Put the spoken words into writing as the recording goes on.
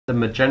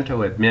the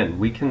Magento admin,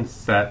 we can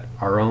set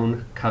our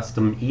own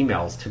custom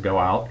emails to go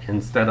out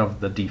instead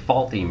of the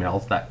default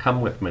emails that come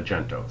with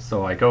Magento.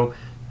 So I go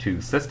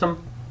to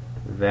System,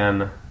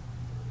 then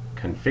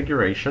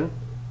Configuration,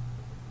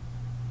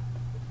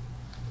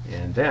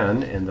 and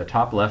then in the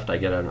top left I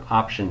get an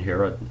option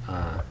here.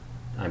 I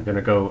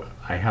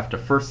have to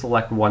first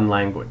select one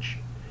language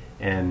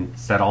and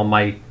set all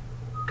my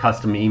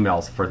custom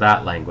emails for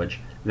that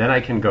language. Then I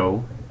can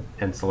go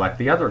and select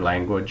the other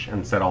language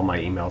and set all my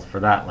emails for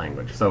that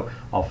language. So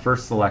I'll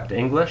first select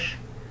English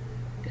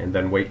and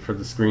then wait for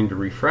the screen to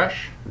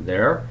refresh.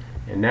 There.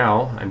 And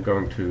now I'm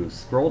going to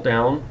scroll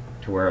down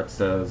to where it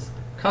says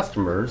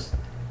Customers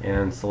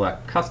and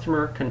select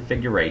Customer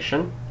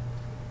Configuration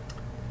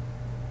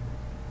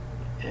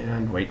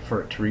and wait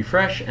for it to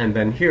refresh. And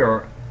then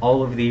here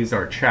all of these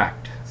are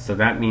checked. So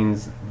that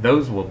means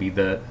those will be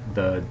the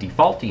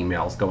default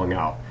emails going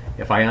out.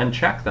 If I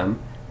uncheck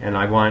them and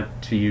I want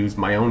to use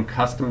my own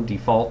custom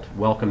default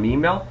welcome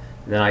email,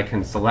 then I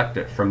can select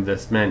it from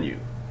this menu.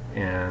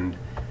 And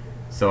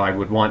so I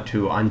would want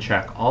to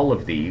uncheck all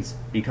of these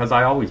because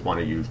I always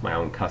want to use my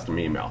own custom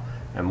email.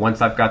 And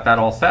once I've got that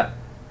all set,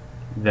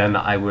 then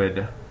I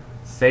would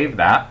save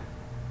that,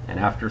 and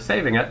after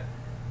saving it,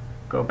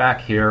 go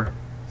back here,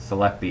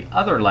 select the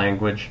other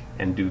language,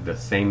 and do the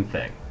same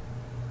thing.